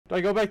Do I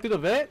go back through the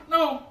vent?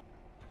 No!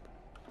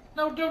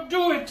 No, don't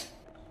do it!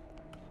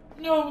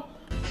 No!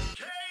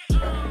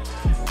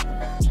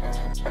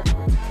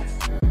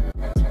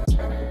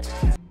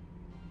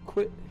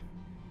 Quit.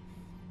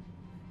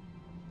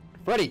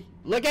 Freddy,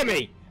 look at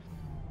me!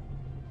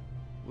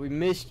 We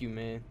missed you,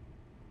 man.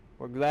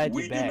 We're glad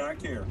you're back. We do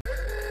not care.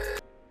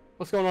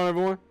 What's going on,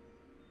 everyone?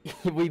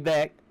 We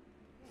back.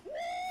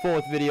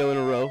 Fourth video in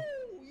a row.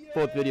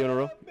 Fourth video in a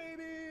row.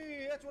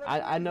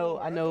 I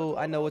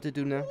know what to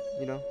do now,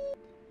 you know.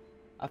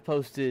 I've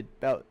posted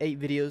about 9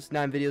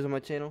 videos on my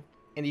channel.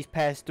 And these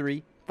past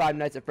 3, Five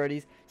Nights at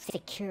Freddy's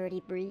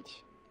Security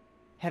Breach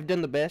have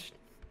done the best.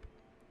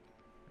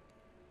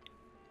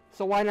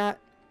 So why not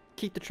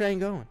keep the train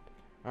going?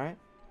 Alright?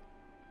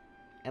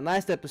 And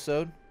last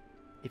episode,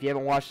 if you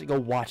haven't watched it, go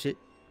watch it.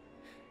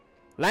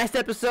 Last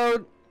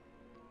episode,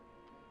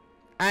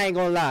 I ain't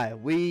gonna lie,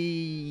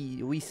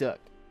 we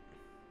sucked.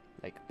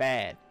 Like,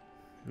 bad.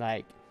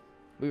 Like,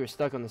 we were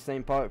stuck on the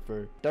same part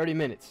for 30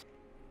 minutes.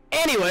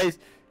 Anyways,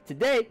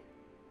 today,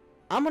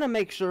 I'm gonna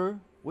make sure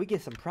we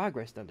get some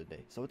progress done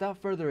today. So without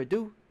further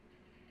ado,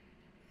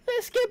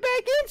 let's get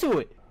back into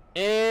it.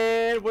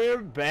 And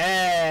we're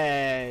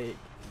back.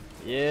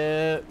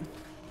 Yep.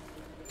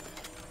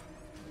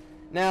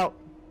 Now,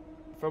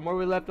 from where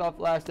we left off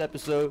last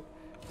episode,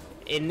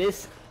 in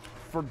this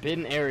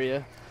forbidden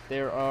area,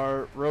 there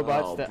are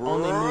robots that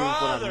only move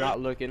when I'm not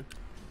looking.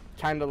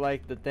 Kind of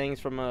like the things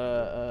from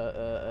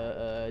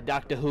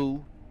Doctor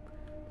Who.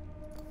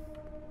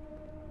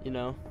 You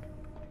know.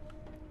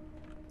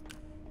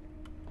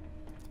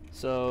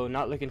 So,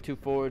 not looking too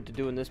forward to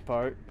doing this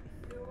part.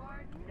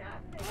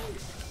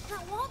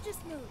 That wall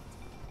just moved.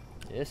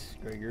 Yes,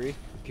 Gregory.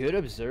 Good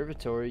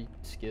observatory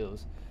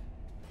skills.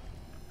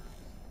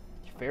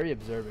 You're very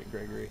observant,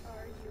 Gregory.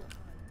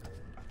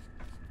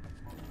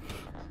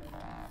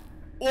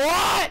 What?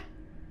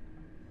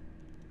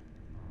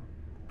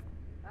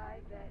 I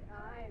bet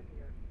I'm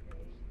your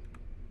fate.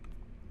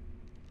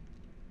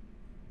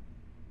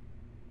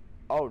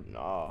 Oh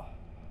no.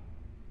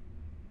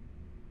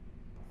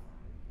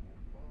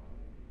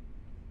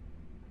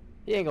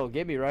 He ain't gonna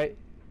get me, right?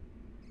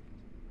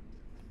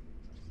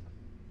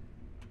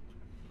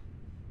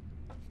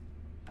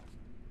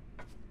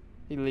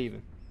 He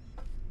leaving.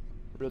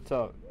 Real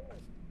talk.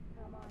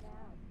 Come on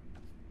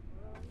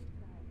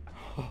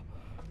out.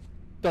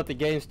 Thought the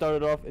game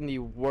started off in the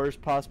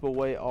worst possible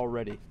way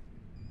already.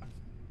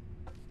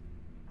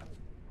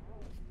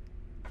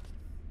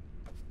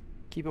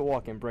 Keep it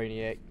walking,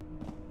 Brainiac.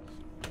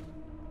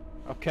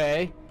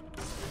 Okay.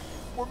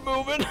 We're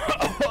moving.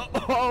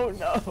 Oh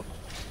no.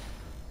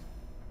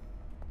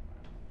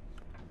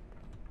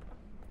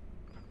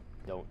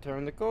 Don't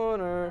turn the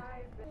corner.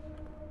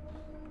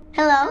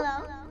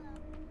 Hello?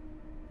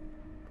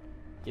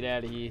 Get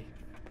out of here.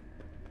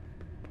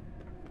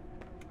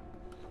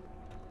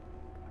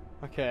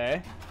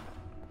 Okay.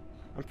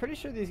 I'm pretty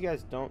sure these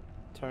guys don't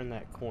turn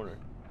that corner.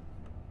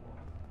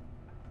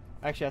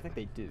 Actually, I think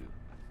they do.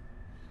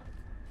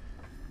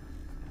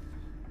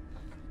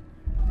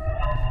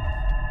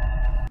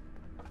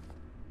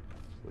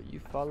 Will you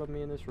follow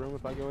me in this room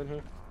if I go in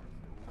here?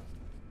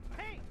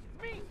 Hey,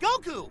 it's me,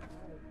 Goku!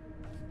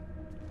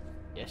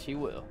 Yes, you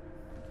will.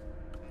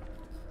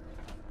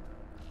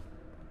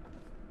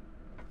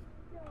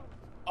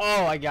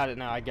 Oh, I got it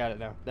now. I got it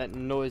now. That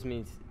noise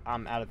means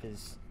I'm out of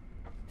his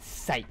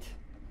sight.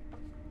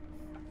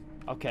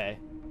 Okay.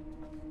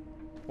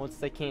 Once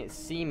they can't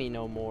see me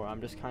no more, I'm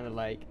just kind of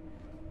like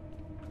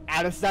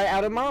out of sight,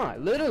 out of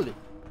mind. Literally.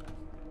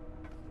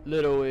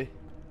 Literally.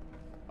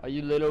 Are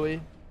you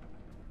literally?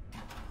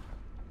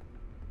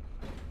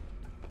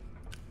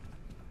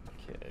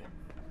 Okay.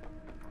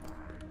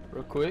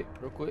 Real quick.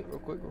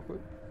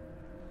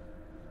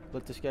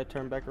 Let this guy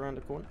turn back around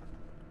the corner.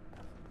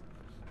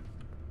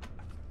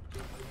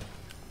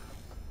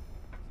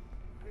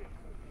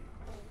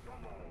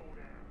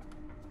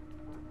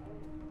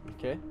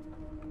 Okay.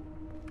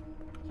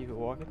 Keep it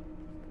walking.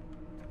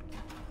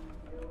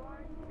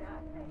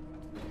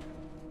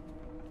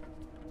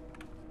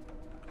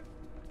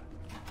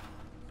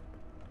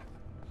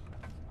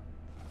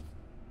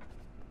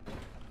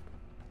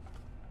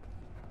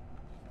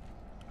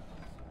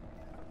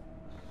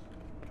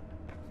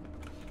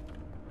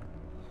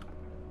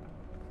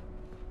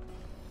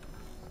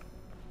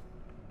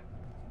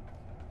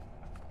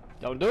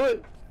 Don't do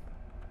it.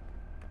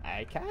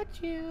 I caught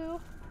you.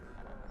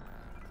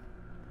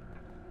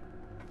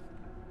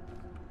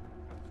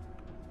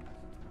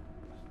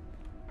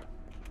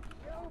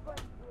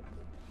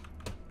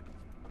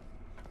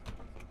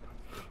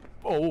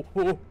 Oh.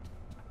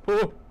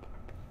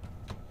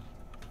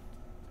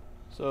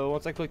 So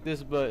once I click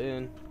this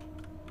button,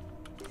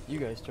 you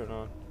guys turn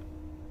on.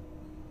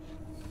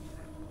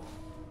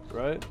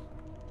 Right?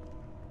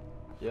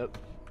 Yep.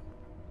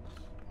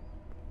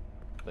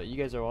 But you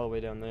guys are all the way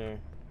down there.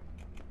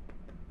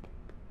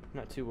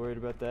 Not too worried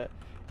about that.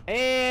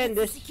 And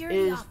this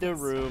is the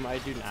room I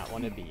do not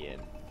want to be in.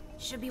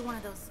 Should be one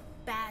of those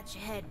badge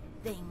head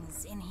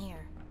things in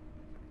here.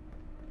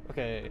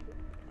 Okay.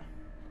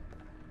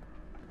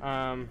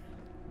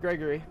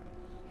 Gregory.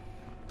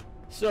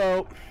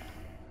 So,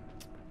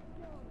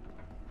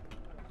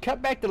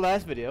 cut back the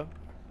last video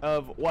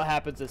of what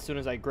happens as soon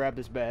as I grab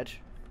this badge.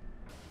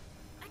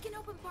 I can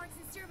open parts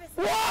and service.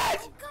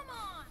 What? Oh, come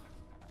on!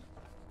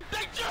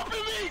 They jumping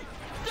me!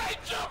 They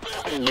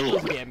jumping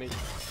me! Damn it.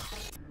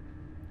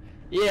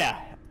 Yeah.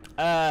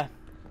 I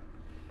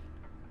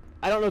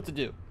don't know what to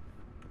do.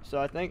 So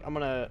I think I'm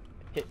gonna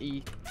hit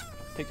E,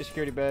 take the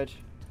security badge,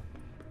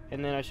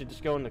 and then I should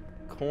just go in the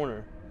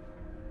corner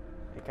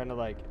and kind of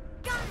like.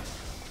 Got it!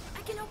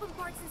 I can open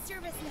parts and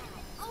service now.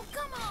 Oh,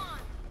 come on!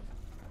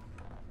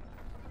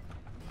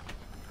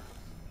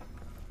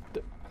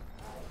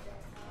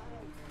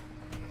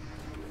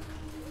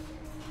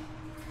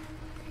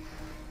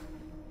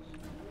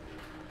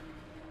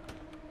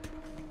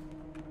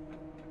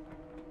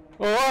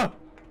 Oh!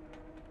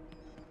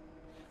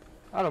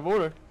 Out of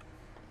order.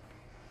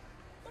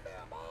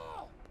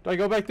 Do I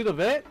go back through the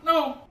vent?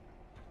 No!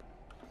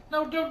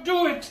 No, don't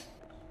do it!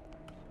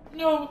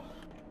 No!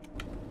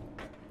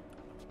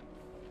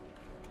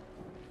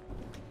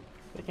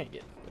 They can't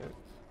get in the vent.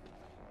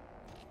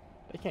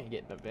 They can't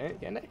get in the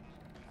vent, can they?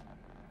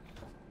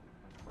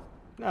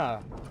 Nah.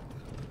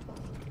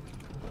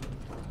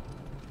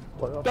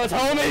 That's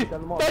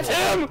homie! That's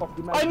him!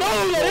 I know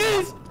who that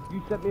is!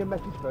 You sent me a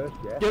message first,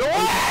 yeah? Get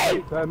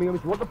away! Birmingham,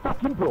 if you want the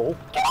fucking brawl,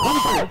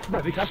 come to us,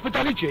 Medic, ask for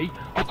Danny G.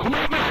 I'll come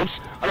out of my house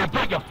and I'll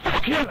break your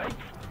fucking leg.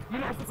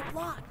 It's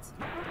blocked.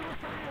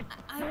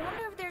 I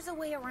wonder if there's a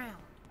way around.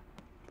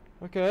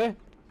 Okay.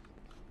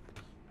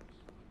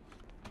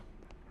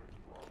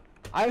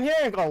 I'm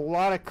hearing a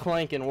lot of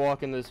clanking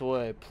walking this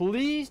way.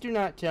 Please do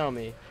not tell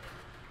me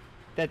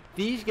that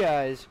these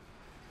guys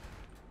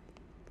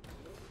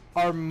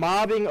are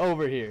mobbing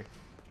over here.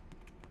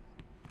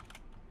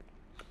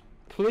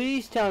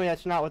 Please tell me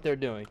that's not what they're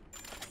doing.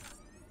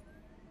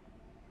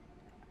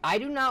 I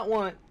do not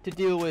want to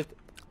deal with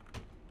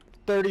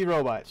 30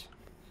 robots.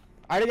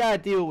 I already gotta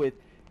deal with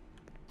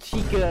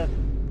Chica,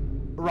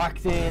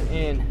 Roxanne,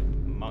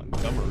 and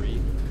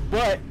Montgomery.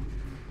 But,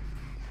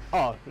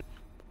 oh.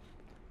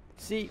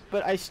 See,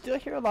 but I still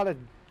hear a lot of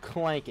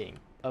clanking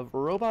of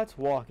robots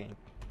walking.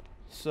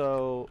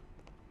 So,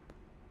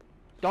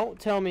 don't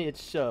tell me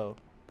it's so.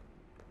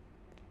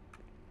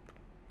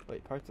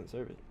 Wait, parts and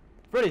service.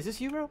 Freddy, is this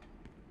you, bro?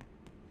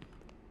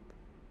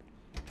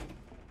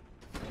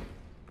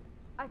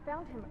 I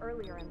found him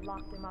earlier and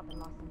locked him up and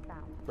lost and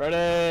found.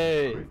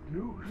 Freddy!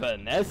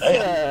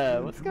 Vanessa!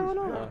 What's going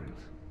on?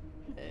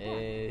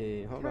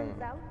 Hey, hold Turns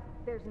on. out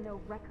there's no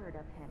record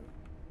of him.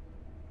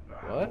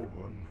 What?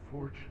 How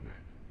unfortunate.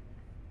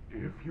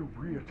 If you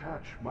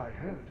reattach my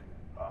head,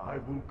 I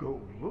will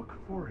go look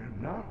for him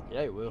now.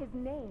 Yeah, you will. His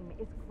name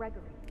is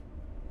Gregory.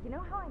 You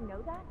know how I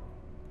know that?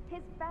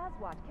 His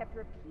Fazwatch kept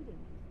repeating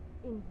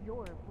in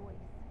your voice.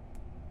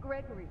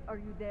 Gregory, are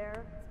you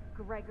there?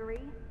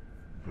 Gregory?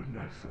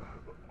 Vanessa,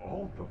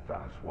 all the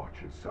fast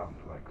watches sound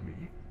like me.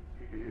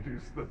 It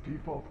is the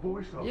default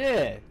voice of...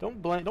 Yeah,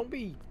 don't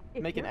be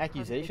If making you're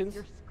accusations.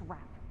 You're scrap.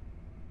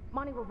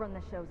 Monty will run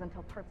the shows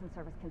until Parts and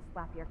Service can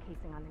slap your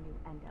casing on the new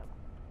endo.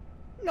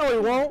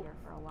 No, he won't. Here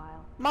for a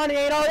while. Money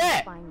ain't all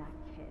that. Find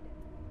that kid.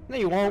 No,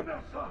 you won't.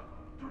 Vanessa,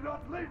 do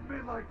not leave me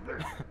like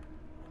this.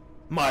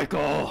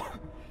 Michael,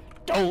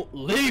 don't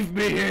leave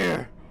me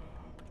here.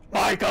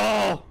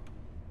 Michael.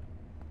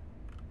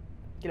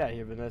 Get out of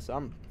here,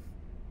 Vanessa.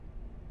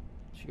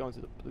 She's going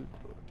to the blue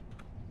door.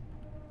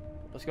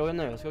 Let's go in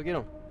there. Let's go get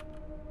him.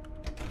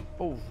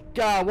 Oh,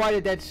 God, why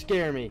did that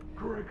scare me?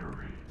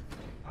 Gregory,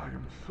 I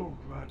am so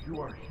glad you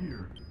are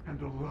here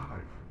and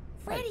alive.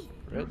 Freddy!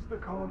 Use the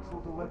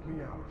console to let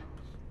me out.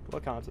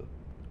 What console?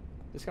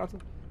 This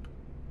console?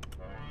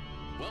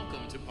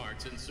 Welcome to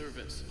Parts and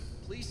Service.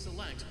 Please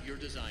select your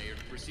desired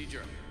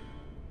procedure.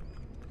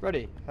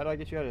 Freddy, how do I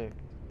get you out of here?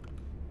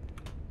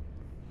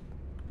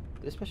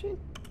 This machine?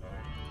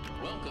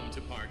 Welcome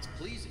to Parts.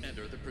 Please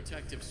enter the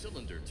protective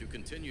cylinder to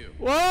continue.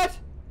 What?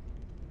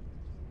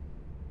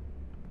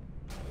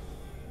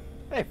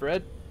 Hey,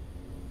 Fred.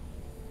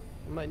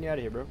 I'm letting you out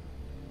of here, bro.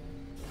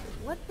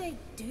 What'd they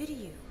do to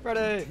you?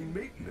 Freddy! Routine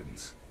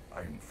maintenance.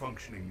 I am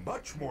functioning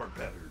much more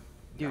better.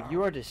 Dude, now.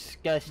 you are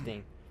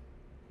disgusting.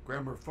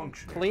 Grammar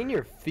functioning. Clean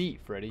your feet,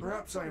 Freddy.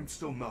 Perhaps I am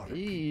still not at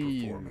peak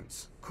Ew.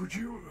 performance. Could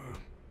you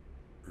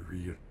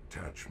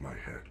reattach my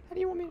head? How do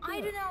you want me to do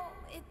I that? don't know.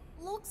 It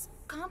looks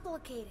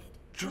complicated.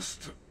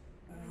 Just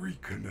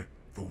reconnect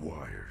the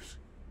wires.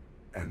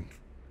 And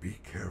be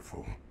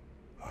careful.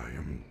 I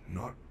am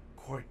not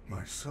quite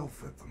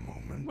myself at the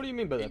moment. What do you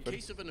mean by In that, Freddy?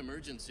 case of an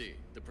emergency,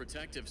 the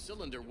protective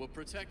cylinder will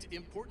protect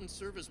important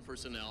service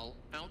personnel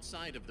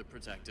outside of the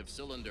protective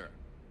cylinder.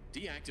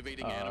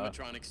 Deactivating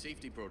animatronic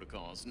safety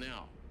protocols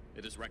now.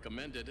 It is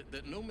recommended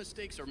that no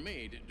mistakes are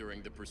made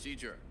during the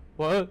procedure.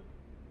 What?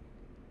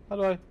 How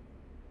do I?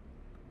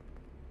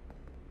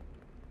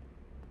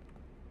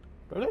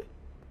 Really?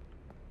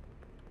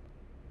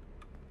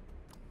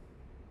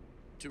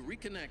 To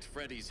reconnect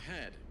Freddy's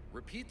head,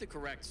 repeat the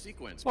correct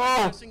sequence Oh.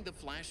 by pressing the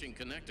flashing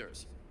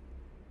connectors.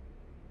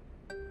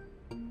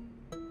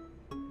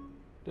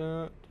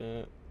 Dun,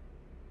 dun.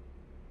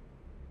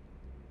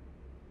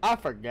 I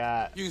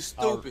forgot. You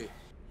stupid.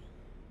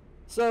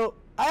 So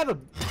I have a.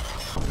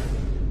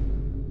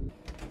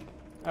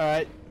 All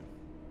right,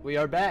 we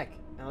are back.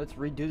 Now let's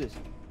redo this.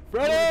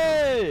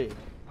 Freddy!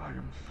 I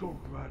am so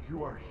glad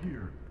you are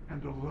here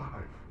and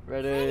alive.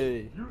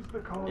 Freddy. Use the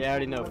code. Yeah, I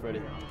already know,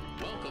 Freddy.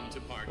 Welcome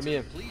to Part Come 2.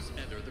 here. Please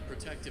enter the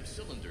protective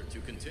cylinder to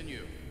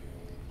continue.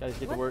 Guys,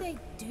 get to What'd work. they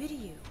do to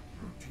you?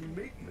 Routine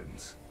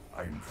maintenance.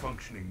 I'm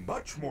functioning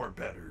much more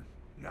better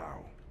now.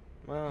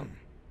 Well,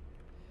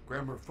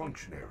 Grammar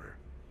function error.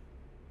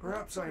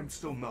 Perhaps I am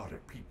still not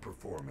at peak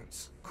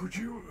performance. Could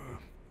you,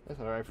 that's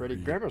all right, Freddy.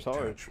 Grammar's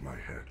hard. touch my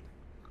head?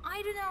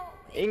 I don't know.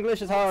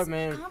 English is hard, It's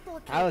man.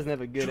 complicated. I was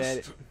never good at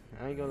it. Just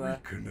I ain't gonna lie.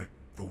 Reconnect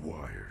the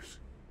wires.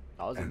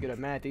 I wasn't And good at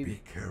math either.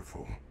 Be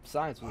careful.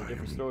 Science was a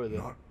different I am story, though.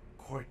 not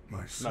quite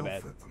myself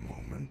bad. at the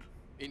moment.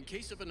 In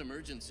case of an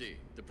emergency,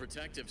 the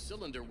protective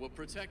cylinder will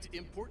protect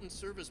important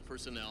service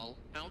personnel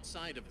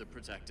outside of the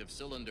protective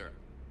cylinder.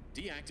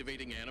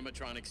 Deactivating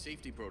animatronic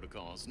safety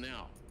protocols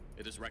now.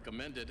 It is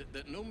recommended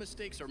that no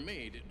mistakes are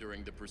made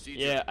during the procedure.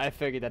 Yeah, I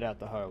figured that out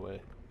the hard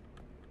way.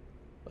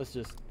 Let's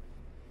just.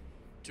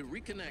 To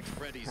reconnect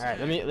Freddy's All right,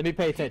 head, let me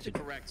pay repeat attention. the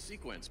correct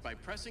sequence by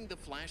pressing the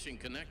flashing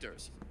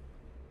connectors.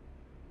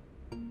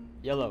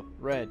 Yellow,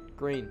 red,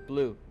 green,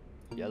 blue.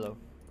 Yellow,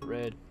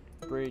 red,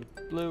 green,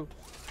 blue.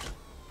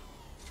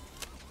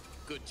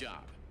 Good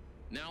job.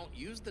 Now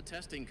use the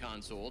testing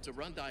console to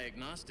run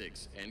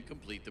diagnostics and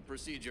complete the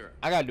procedure.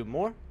 I gotta do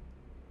more.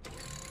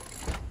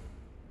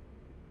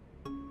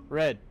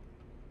 Red,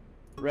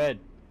 red,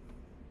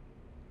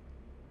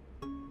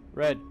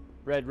 red,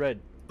 red, red,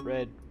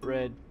 red,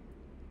 red,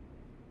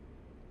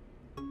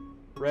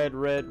 red,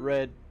 red,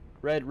 red,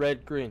 red,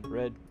 red, green,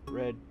 red,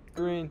 red,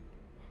 green,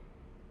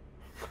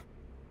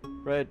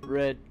 red,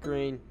 red,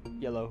 green,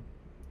 yellow,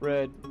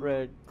 red,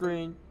 red,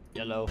 green,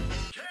 yellow.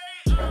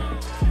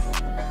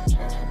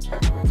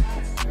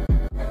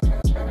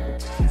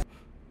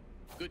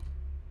 Good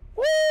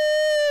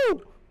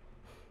Woo!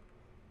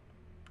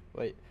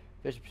 Wait,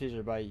 finish the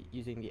procedure by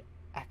using the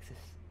Access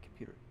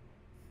computer.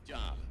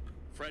 job.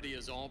 Freddy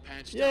is all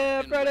patched Yeah,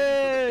 up and ready for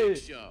Freddy! the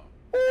big show.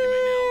 You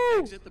may Woo!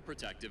 now exit the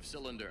protective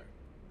cylinder.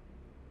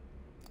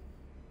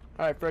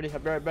 Alright, Freddy, I'll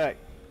be right back.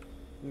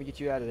 Let me get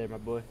you out of there, my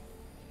boy.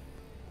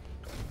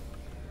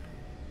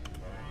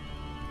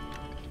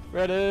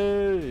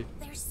 Freddy!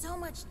 There's so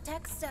much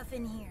tech stuff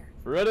in here.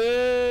 Freddy!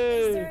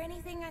 Is there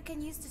anything I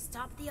can use to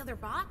stop the other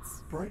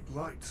bots? Bright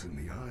lights in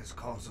the eyes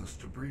cause us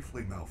to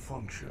briefly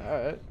malfunction.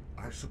 Alright.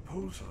 I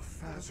suppose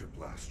a phaser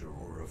blaster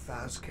or a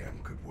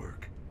phascam could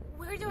work.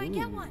 Where do I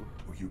get one?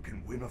 Or you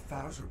can win a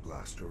phaser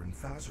blaster in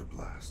Phaser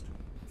Blast.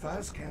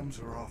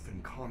 Phascams are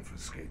often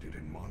confiscated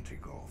in Monte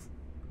Golf,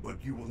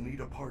 but you will need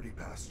a party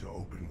pass to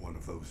open one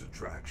of those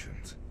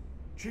attractions.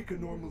 Chica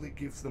normally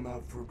gives them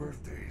out for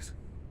birthdays.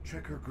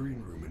 Check her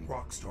green room in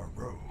Rockstar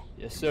Row.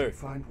 Yes, You sir. may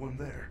find one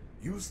there.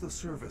 Use the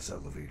service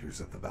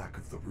elevators at the back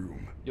of the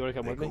room. You wanna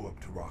come They with me? go up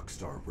to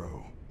Rockstar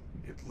Row.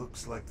 It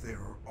looks like they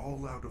are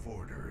all out of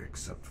order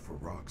except for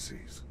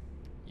Roxy's.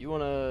 You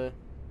wanna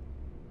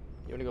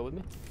go with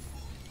me?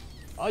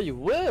 Oh, you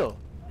will?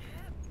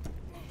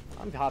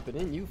 I'm hopping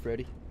in you,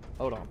 Freddy.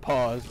 Hold on,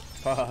 pause.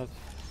 Alright,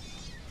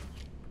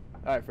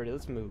 Freddy,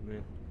 let's move,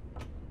 man.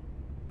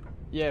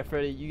 Yeah,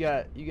 Freddy, you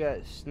got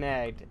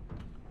snagged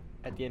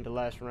at the end of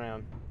last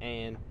round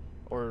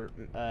or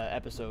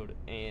episode,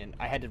 and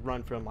I had to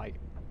run from like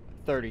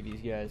 30 of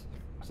these guys.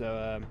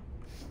 So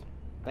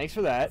thanks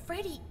for that.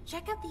 Freddy,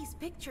 check out these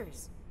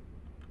pictures.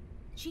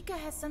 Chica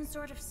has some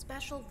sort of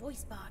special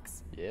voice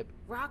box. Yep,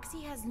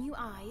 Roxy has new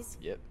eyes.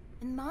 yep,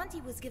 And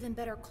Monty was given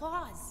better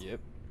claws. yep.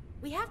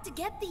 We have to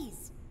get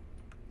these.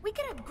 We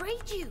can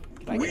upgrade you.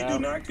 Can I get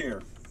out? not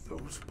care.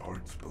 Those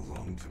parts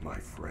belong to my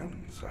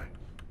friends.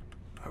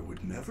 I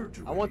would never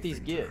do I want these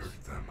anything to gifts.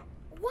 hurt them.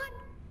 What?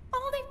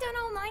 All they've done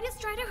all night is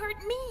try to hurt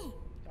me.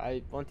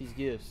 I want these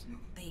gifts.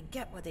 They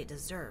get what they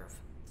deserve.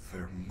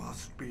 There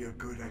must be a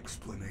good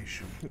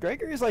explanation.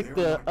 Gregory's like They're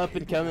the not up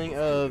and coming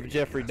capable of of hurting a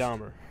Jeffrey guest.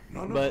 Dahmer,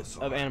 None of but us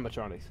of are.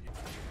 animatronics.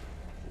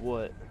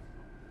 What?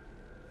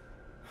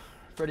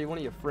 Freddy, one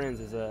of your friends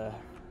is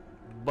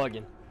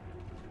bugging.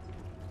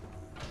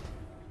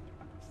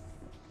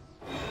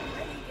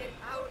 Freddy, get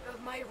out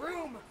of my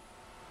room!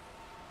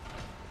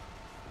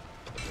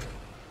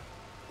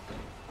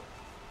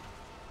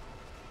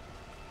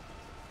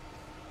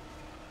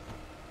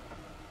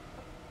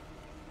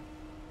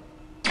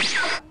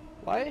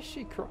 Why is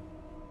she crying?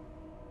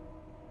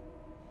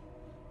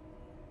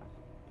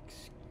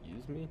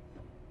 Excuse me?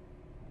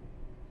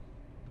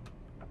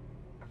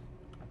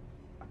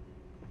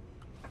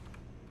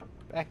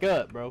 Back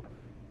up, bro.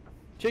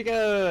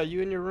 Chica,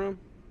 you in your room?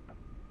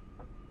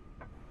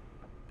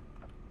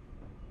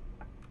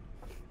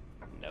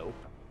 No.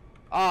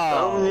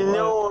 Oh.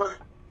 No.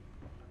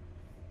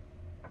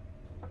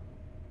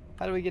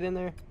 How do we get in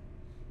there?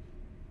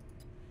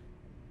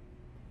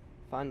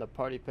 Find the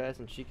party pass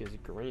in Chica's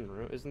green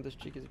room. Isn't this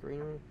Chica's green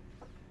room?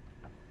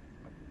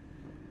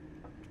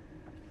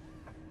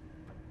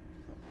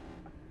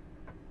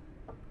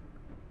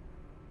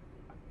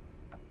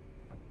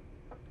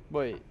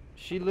 Wait,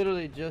 She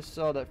literally just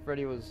saw that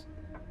Freddy was...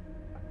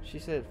 She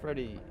said,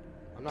 Freddy,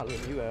 I'm not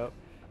letting you out.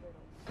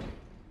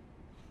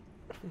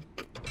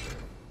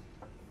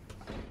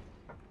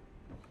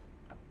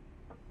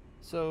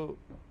 So...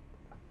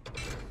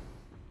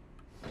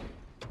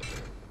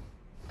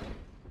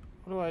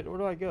 Where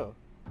do I go?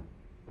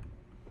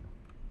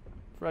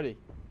 Freddy,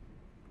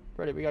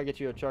 we gotta get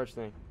you a charge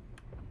thing.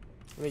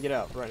 Let me get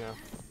out right now.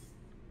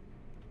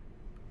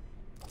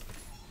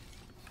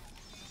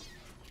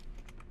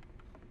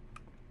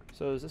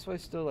 So is this way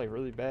still like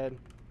really bad?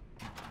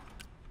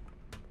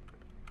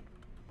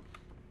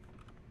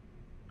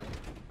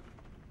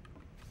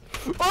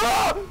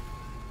 Ah!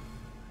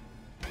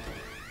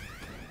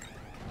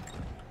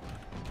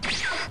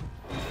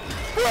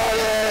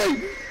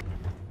 Freddy!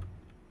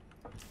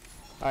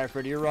 Alright,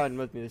 Freddy, you're riding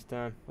with me this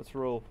time. Let's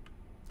roll.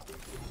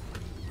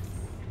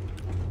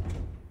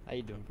 How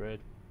you doing, Fred?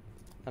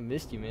 I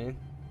missed you, man.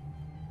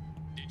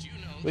 Did you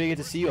know We didn't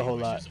get to see you a whole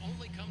lot. wishes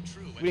only come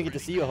true We didn't get to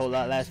see you a whole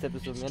lot last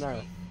episode, man.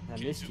 I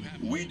missed you.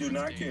 We do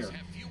not care.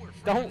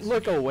 Don't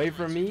look away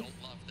from me.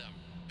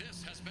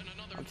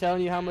 I'm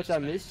telling you how much I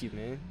missed you,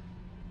 man.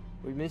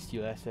 We missed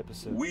you last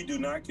episode. We do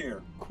not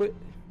care. Quit.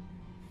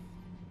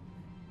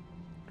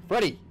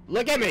 Freddy,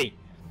 look at me!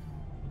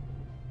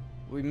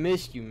 We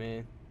missed you,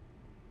 man.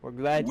 We're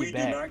glad you're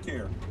back. We do not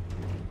care.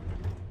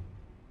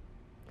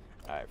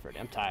 Alright, Freddy,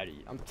 I'm tired of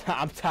you.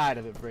 I'm tired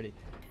of it, Freddy.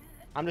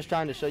 I'm just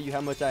trying to show you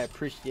how much I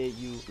appreciate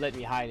you letting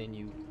me hide in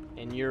you.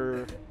 And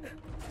you're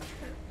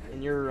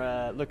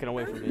looking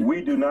away from me.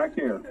 We do not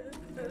care.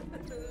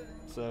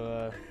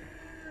 So,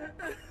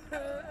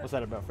 what's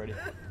that about, Freddy?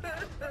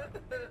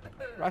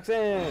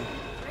 Roxanne!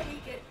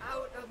 Freddy, get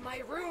out of my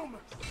room!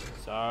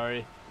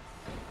 Sorry.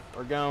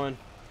 We're going.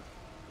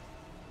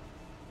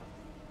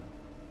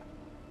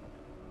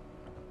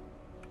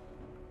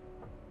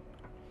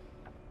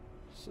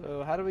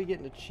 So, how do we get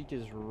into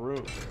Chica's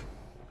room?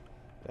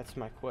 That's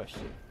my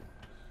question.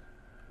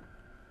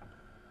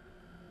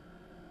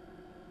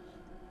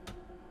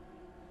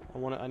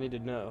 I need to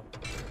know.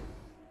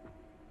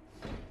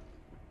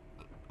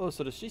 Oh,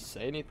 so does she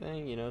say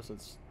anything, you know,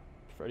 since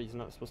Freddy's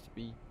not supposed to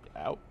be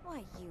out?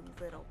 Why, you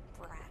little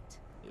brat.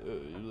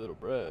 You little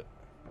brat.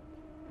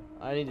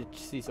 I need to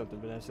see something,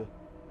 Vanessa.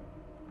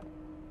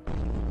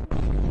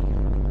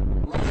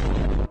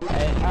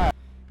 Hey, alright.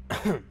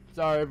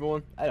 Sorry,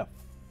 everyone. I had a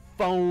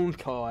phone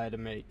call I had to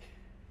make.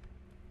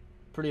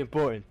 Pretty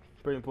important.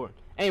 Pretty important.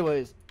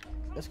 Anyways,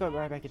 let's go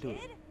right back into it.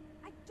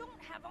 I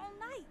don't have all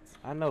night.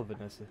 I know,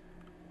 Vanessa.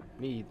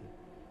 Me either.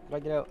 Did I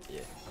get out?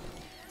 Yeah.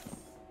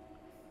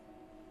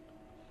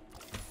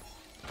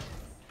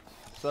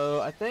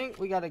 So, I think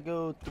we gotta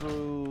go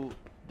through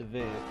the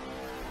vent.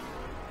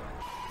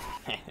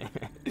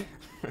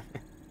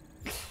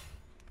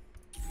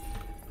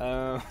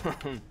 So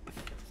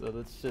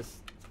let's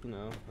just, you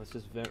know, let's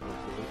just vent real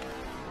quick.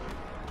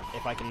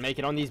 If I can make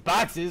it on these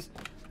boxes!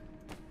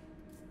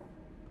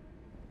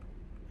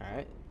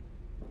 Alright.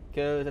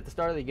 Because at the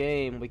start of the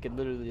game, we could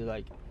literally,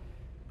 like,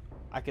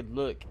 I could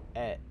look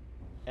at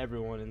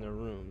everyone in their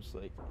rooms.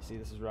 Like, see,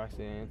 this is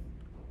Roxanne.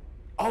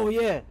 Oh,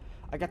 yeah!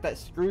 I got that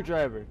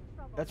screwdriver.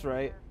 That's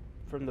right.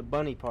 From the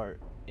bunny part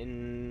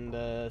in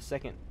the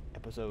second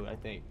episode, I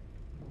think.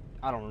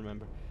 I don't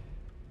remember.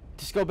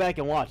 Just go back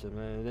and watch it,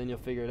 man, and then you'll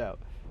figure it out.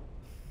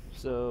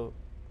 So,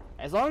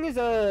 as long as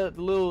the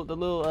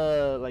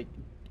little like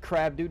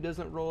crab dude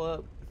doesn't roll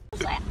up.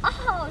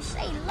 Oh,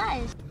 say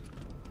less.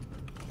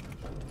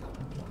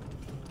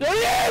 There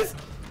he is!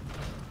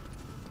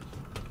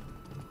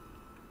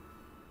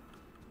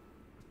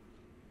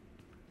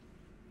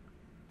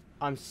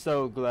 I'm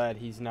so glad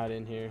he's not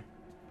in here.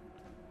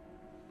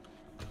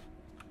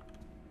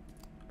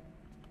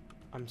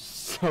 I'm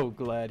so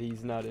glad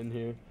he's not in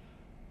here.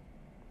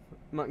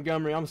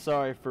 Montgomery, I'm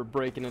sorry for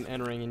breaking and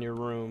entering in your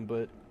room,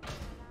 but...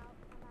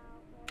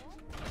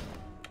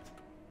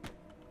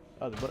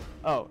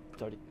 Oh,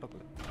 it's already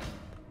open.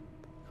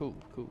 Cool.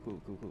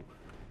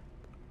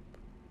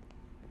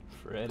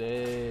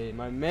 Freddy,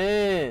 my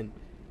man!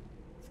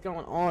 What's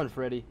going on,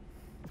 Freddy?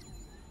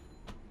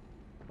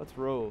 Let's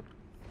roll.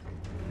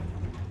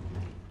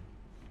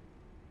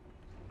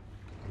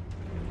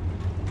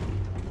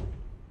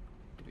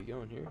 Did we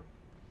go in here?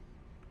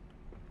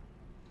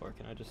 Or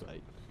can I just,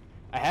 like...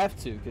 I have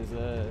to, because,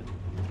 the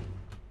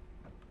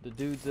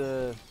dude's,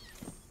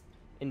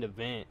 in the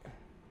vent.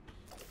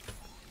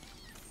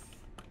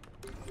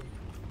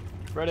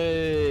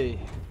 Freddy!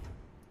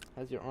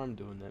 How's your arm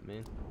doing that,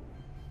 man?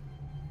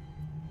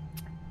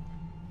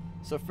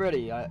 So,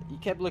 Freddy, you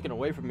kept looking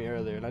away from me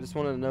earlier, and I just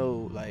want to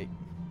know, like,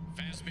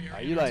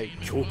 are you, like,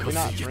 you're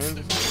not friends?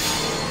 In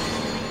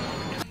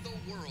the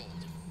world,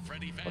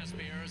 Freddy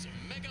Fazbear's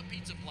Mega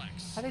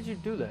Pizzaplex. How did you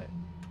do that?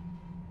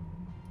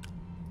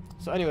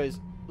 So, anyways,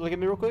 look at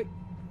me real quick.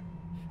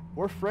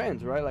 We're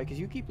friends, right? Like, 'cause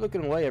you keep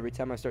looking away every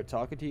time I start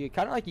talking to you.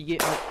 Kind of like you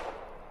get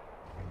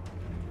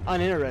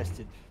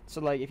uninterested. So,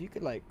 like, if you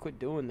could, like, quit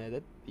doing that,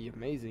 that'd be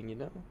amazing, you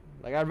know?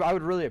 Like, I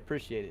would really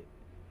appreciate it.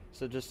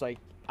 So, just, like,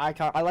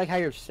 I like how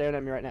you're staring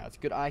at me right now. It's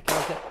good eye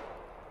contact.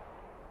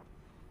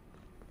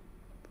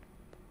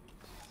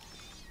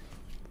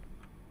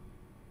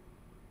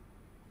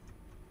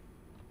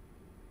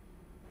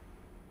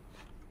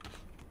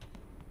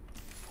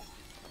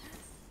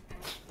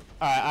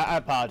 Alright, I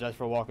apologize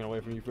for walking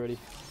away from you, Freddy.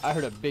 I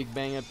heard a big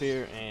bang up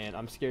here, and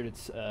I'm scared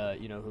it's,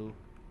 you know who.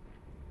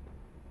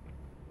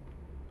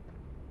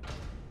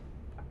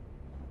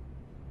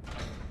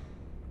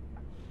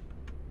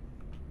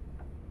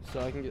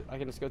 So I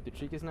can just go through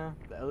Chica's now?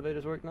 The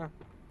elevators work now?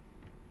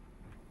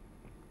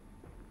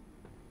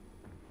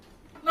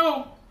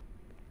 No!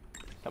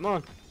 Come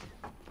on.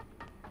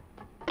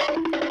 There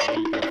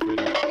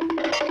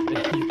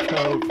you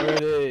go,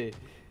 Freddy.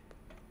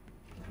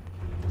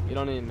 You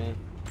don't need me.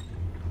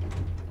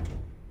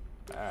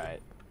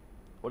 Alright.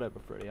 Whatever,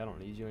 Freddy. I don't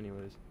need you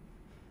anyways.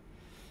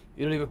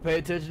 You don't even pay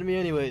attention to me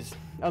anyways.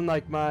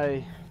 Unlike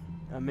my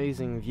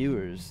amazing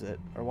viewers that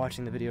are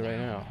watching the video right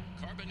now.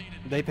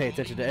 They pay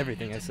attention to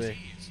everything I say.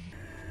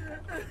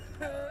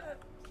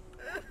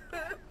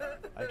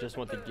 I just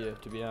want the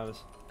gift, to be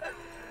honest.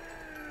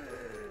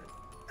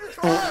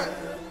 Man,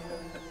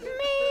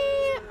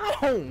 I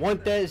don't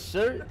want that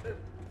shirt.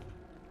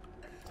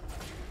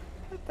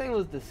 That thing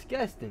was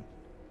disgusting.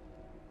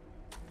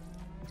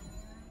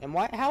 And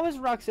why? How is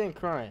Roxanne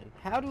crying?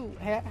 How do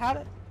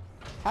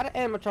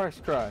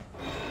animatronics cry?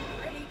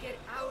 Freddy, get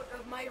out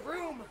of my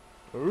room!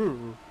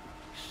 Ooh,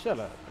 shut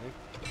up, man.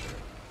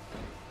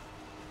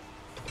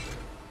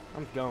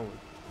 I'm going.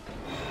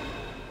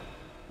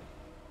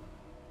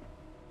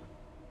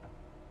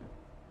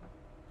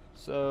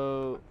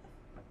 So,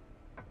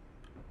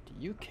 do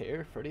you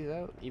care if Freddy's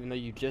out? Even though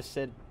you just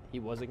said he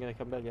wasn't gonna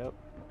come back out?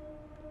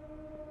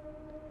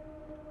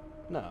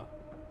 No.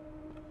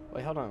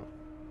 Wait, hold on.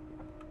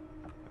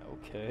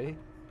 Okay.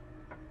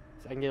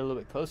 So I can get a little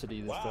bit closer to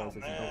you this time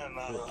since you don't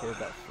really care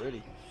about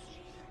Freddy.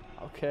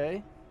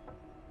 Okay.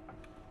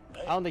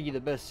 I don't think you're the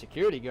best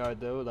security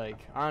guard though, like,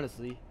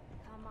 honestly.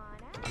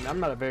 I mean, I'm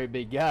not a very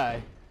big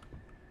guy.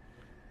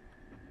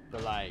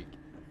 But like,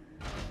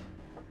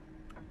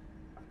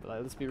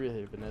 let's be real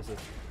here, Vanessa.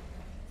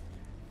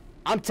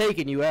 I'm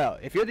taking you out.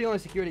 If you're the only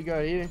security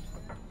guard here,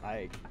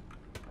 like,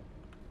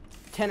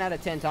 10 out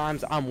of 10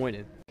 times, I'm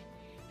winning.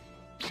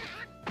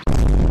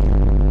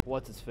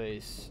 What's his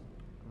face?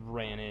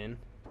 Ran in.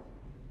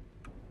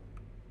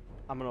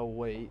 I'm gonna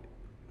wait.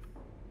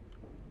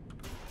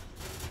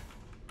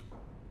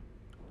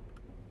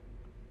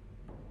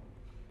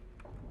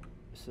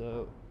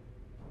 So,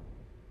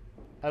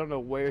 I don't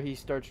know where he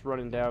starts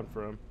running down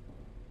from.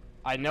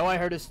 I know I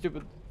heard his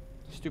stupid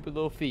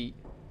little feet.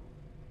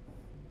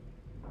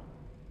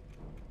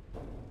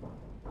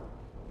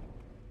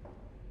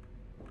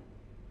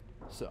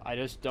 So I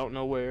just don't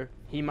know where.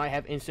 He might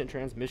have instant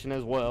transmission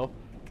as well.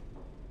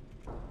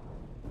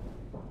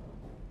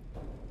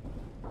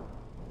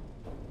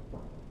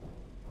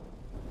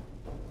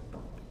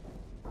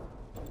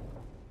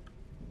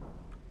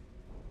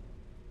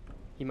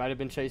 He might have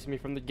been chasing me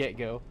from the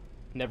get-go.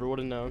 Never would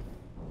have known.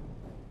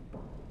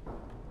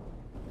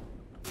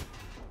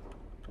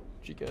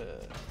 Chica.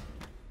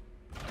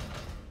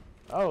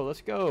 Oh,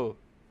 let's go.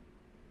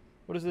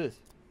 What is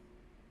this?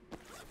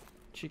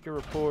 Chica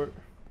report.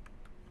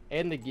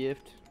 And the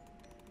gift.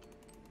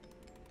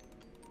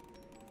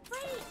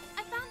 Freddy,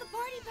 I found the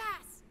party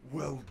pass.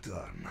 Well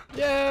done.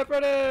 Yeah,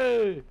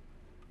 Freddy!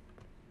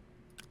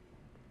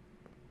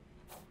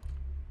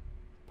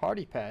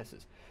 Party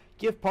passes.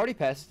 Give party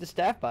passes to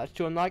staff bots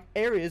to unlock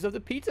areas of the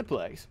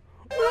Pizzaplex.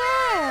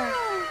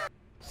 Wow!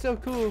 So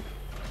cool.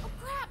 Oh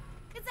crap!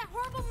 It's that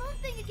horrible moon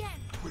thing again.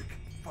 Quick,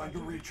 find a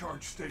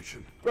recharge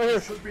station. Right here.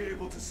 You should be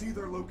able to see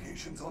their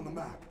locations on the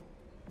map.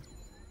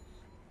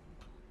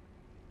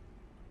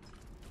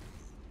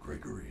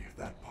 Gregory,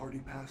 that party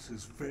pass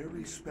is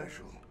very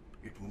special.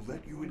 It will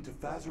let you into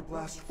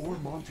Blast or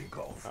Monte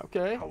Golf.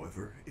 Okay.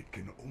 However, it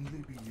can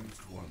only be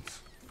used once.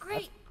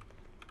 Great.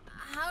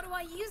 How do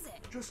I use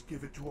it? Just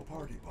give it to a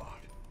party bot.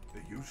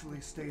 They usually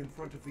stay in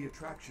front of the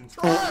attractions.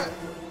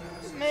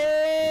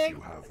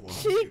 Man,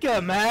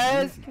 Chica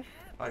mask.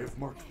 I have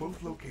marked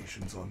both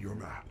locations on your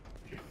map.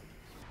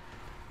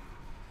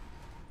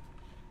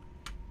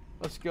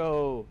 Let's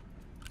go.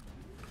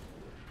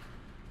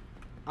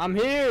 I'm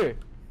here.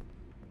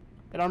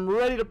 And I'm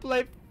ready to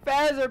play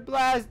Phaser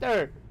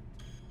Blaster.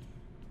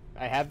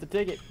 I have the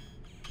ticket.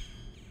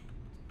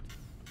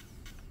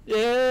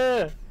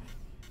 Yeah.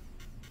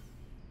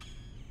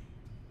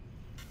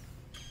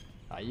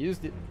 I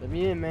used it. Let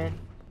me in, man.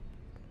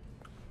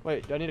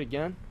 Wait, do I need a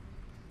gun?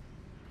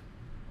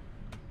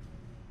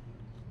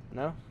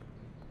 No?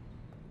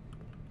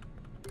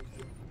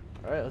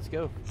 Alright, let's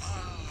go.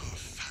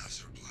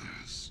 Phaser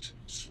Blast,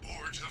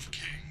 Sport of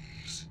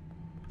Kings.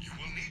 You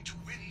will need to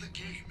win the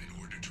game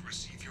in order to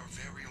receive your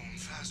very own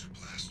Phaser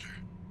Blaster.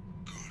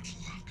 Good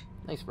luck.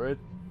 Thanks, Fred.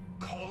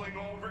 Calling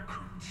all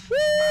recruits. Woo!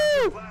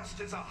 Phaser Blast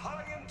is a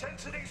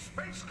high-intensity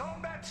space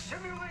combat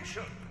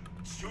simulation.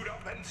 Suit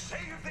up and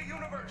save the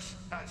universe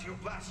as you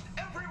blast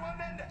everyone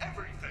and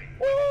everything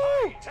with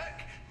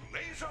high-tech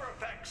laser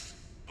effects.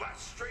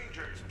 Blast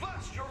strangers,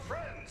 blast your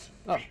friends.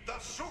 Beat the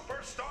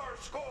superstar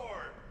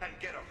score and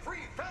get a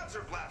free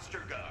Phaser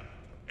Blaster gun.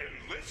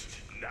 Enlist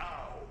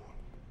now.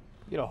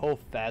 Get a whole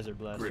Phaser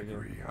Blaster gun.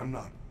 Gregory, I'm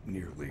not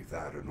nearly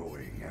that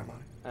annoying, am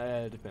I?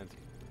 It depends.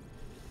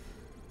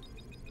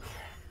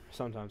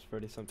 sometimes,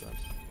 Freddy, sometimes.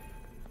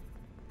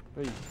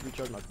 Let me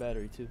recharge my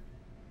battery too.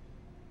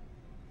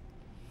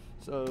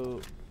 So,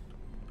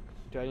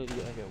 do I need to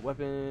get like a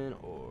weapon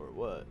or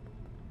what?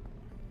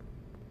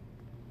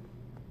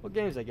 What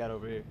games I got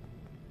over here?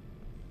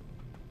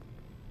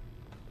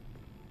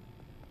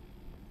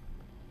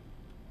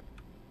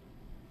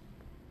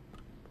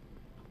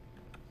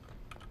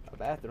 A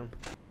bathroom.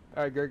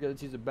 Alright, Gregor,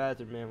 let's use the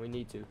bathroom, man. We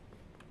need to.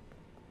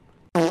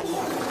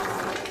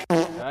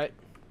 Alright.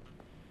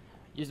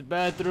 Use the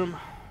bathroom.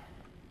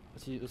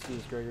 Let's do this,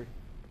 Gregor.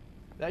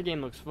 That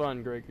game looks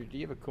fun, Gregor. Do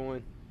you have a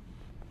coin?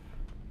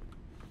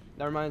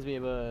 That reminds me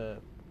of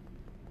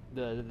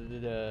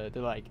the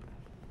like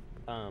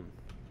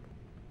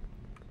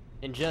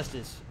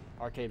Injustice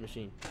arcade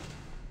machine.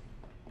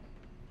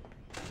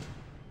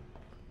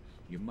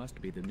 You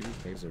must be the new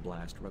Phaser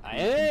Blast recruit. I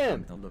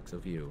am! From the looks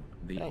of you,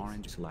 the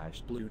Thanks.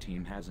 orange/blue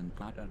team hasn't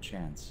got a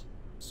chance.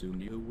 Soon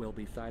you will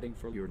be fighting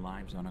for your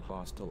lives on a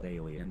hostile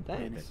alien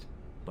planet.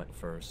 But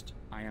first,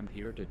 I am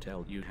here to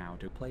tell you how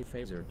to play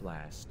Phaser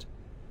Blast.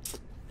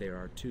 There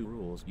are 2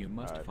 rules you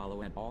must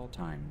follow at all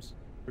times.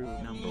 Rule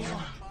number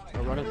 1.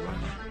 No running?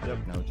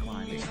 Yep. No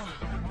climbing.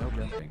 No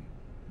jumping.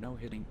 No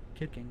hitting,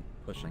 kicking,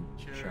 pushing,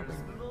 shoving.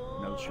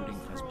 No shooting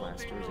Phase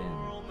blasters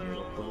in near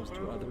or close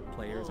to other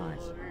players'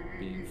 eyes.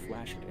 Being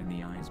flashed in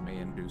the eyes may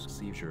induce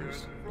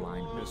seizures,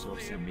 blindness or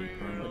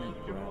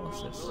semi-permanent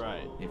paralysis.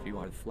 Right. If you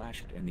are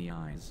flashed in the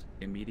eyes,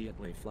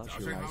 immediately flush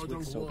your eyes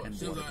with soap and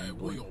water and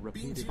blink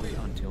repeatedly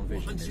until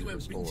vision is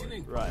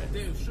restored. Right.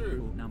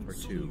 Rule number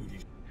 2.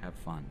 Have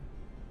fun.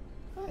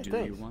 Hey, Do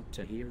thanks. you want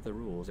to hear the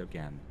rules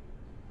again?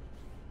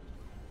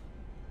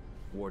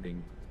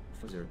 Warding.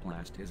 Phaser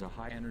Blast is a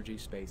high-energy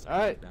space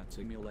combat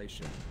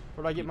simulation.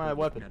 Where do I get my People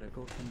with weapon?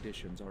 medical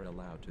conditions are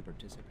allowed to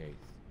participate.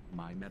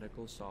 My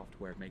medical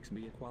software makes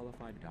me a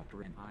qualified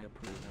doctor and I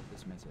approve of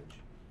this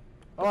message.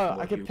 Oh,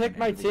 I can pick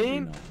my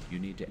team? You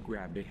need to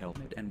grab a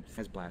helmet and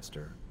Phase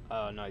Blaster.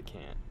 Oh, no, I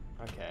can't.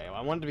 Okay, well,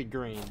 I want it to be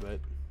green, but...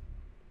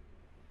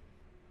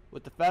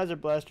 With the Phaser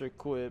Blaster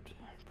equipped,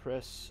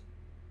 press...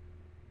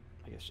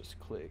 I guess just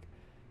click.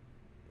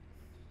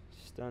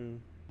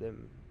 Stun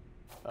them.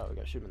 Oh, we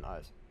gotta shoot them in the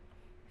eyes.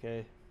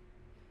 Okay.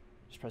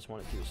 Just press 1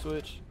 and 2 to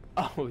switch.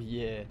 Oh,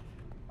 yeah.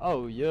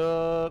 Oh,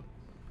 yup.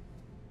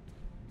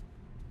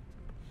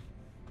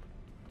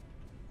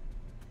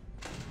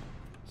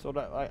 So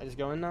I just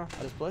go in now?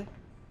 I just play?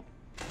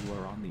 You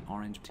are on the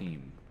orange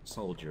team,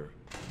 soldier.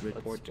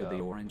 Report to the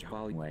orange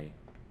hallway.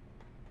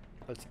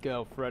 Let's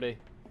go, Freddy.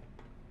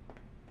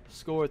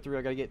 Score 3.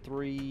 I gotta get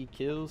 3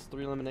 kills,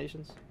 3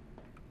 eliminations.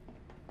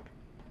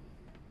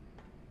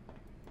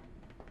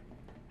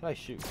 How do I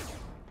shoot?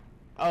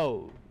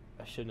 Oh,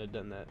 I shouldn't have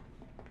done that.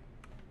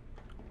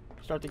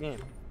 Start the game.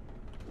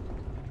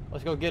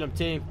 Let's go get him,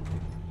 team.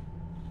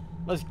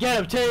 Let's get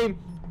him, team.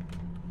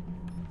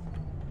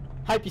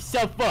 Hype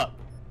yourself up.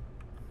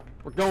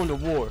 We're going to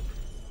war.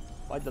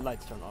 Why'd the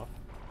lights turn off?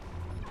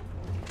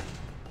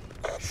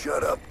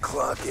 Shut up,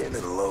 clock in,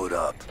 and load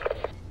up.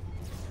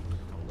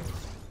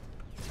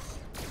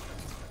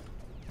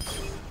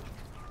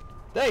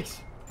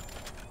 Thanks.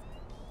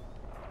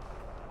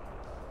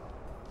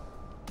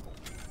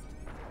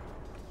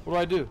 What do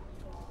I do?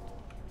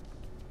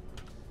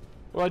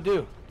 What do I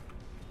do?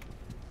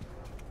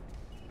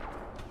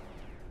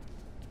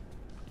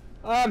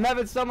 Oh, I'm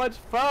having so much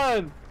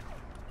fun.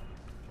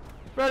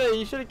 Freddy,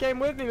 you should have came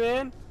with me,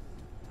 man.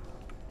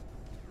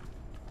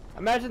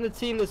 Imagine the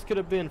team this could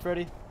have been,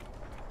 Freddy.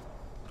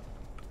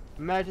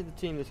 Imagine the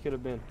team this could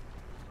have been.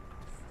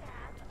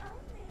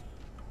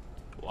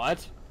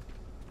 What?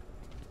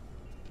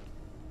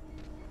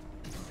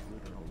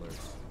 Intruder alert.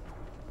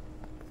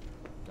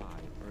 Die,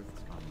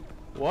 Earth's coming.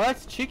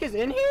 What? Chica's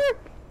in here?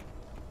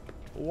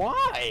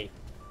 Why?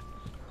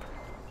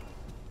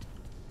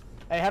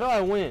 Hey, how do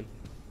I win?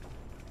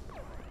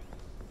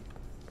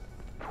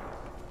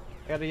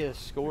 I gotta get a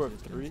score of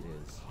 3.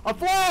 A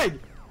flag!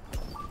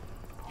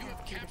 You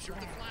have captured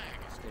the flag.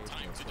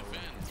 Time to defend.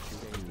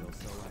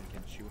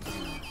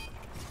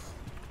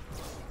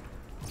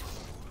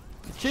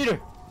 Cheater!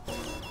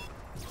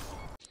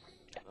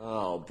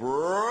 Oh,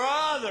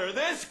 brother,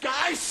 this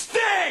guy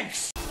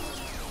stinks!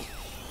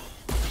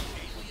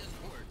 Alien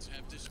hordes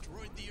have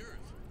destroyed the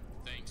Earth.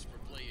 Thanks for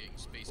playing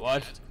Space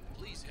What? Cat.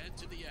 Please head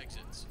to the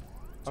exits.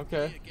 To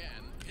Okay. play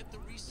again, hit the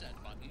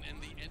reset button in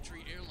the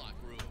entry airlock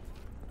room.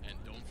 And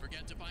don't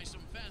forget to buy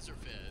some Phaser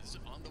Fizz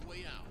on the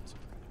way out.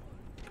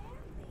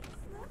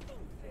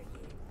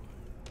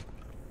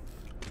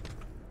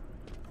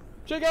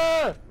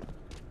 Chica!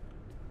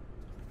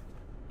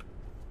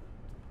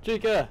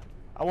 Chica!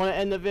 I want to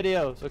end the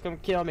video, so come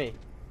kill me.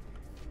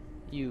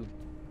 You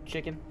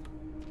chicken.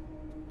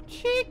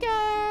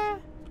 Chica!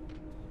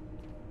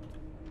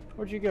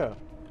 Where'd you go?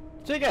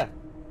 Chica!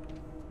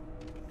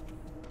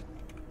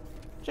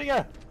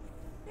 Chica!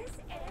 This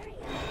area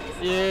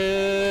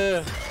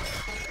Yeah!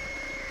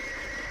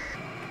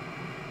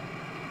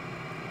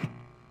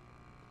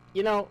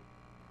 You know,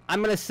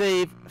 I'm gonna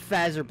save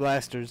Phaser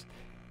Blasters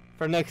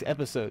for next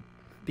episode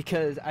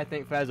because I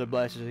think Phaser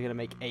Blasters are gonna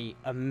make a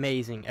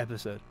amazing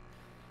episode.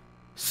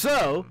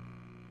 So,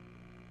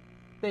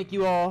 thank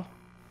you all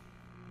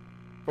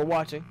for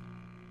watching.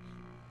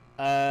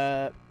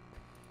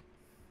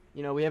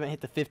 You know, we haven't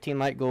hit the 15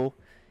 like goal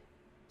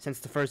since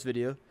the first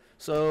video.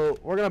 So,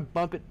 we're going to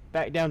bump it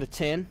back down to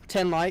 10.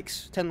 10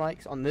 likes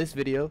on this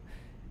video.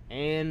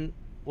 And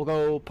we'll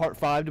go part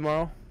 5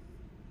 tomorrow.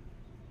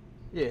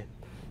 Yeah.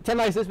 10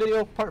 likes this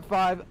video, part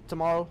 5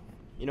 tomorrow.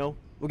 You know,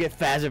 we'll get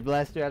Phaser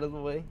Blaster out of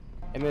the way.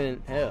 And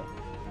then, hell.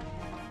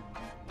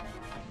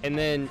 And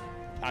then,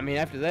 I mean,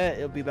 after that,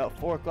 it'll be about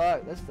 4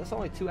 o'clock. That's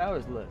only 2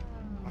 hours left.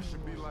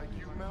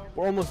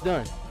 We're almost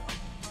done.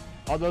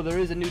 Although there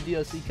is a new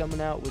DLC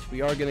coming out, which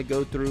we are going to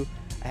go through.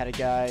 I had a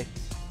guy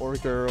or a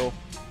girl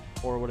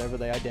or whatever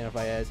they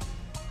identify as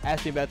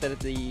ask me about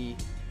that in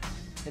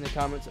the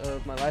comments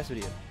of my last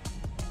video.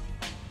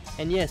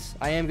 And yes,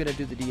 I am going to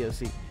do the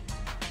DLC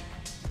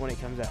when it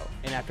comes out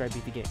and after I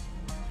beat the game.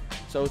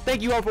 So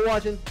thank you all for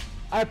watching.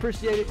 I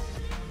appreciate it,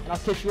 and I'll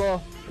catch you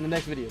all in the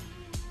next video.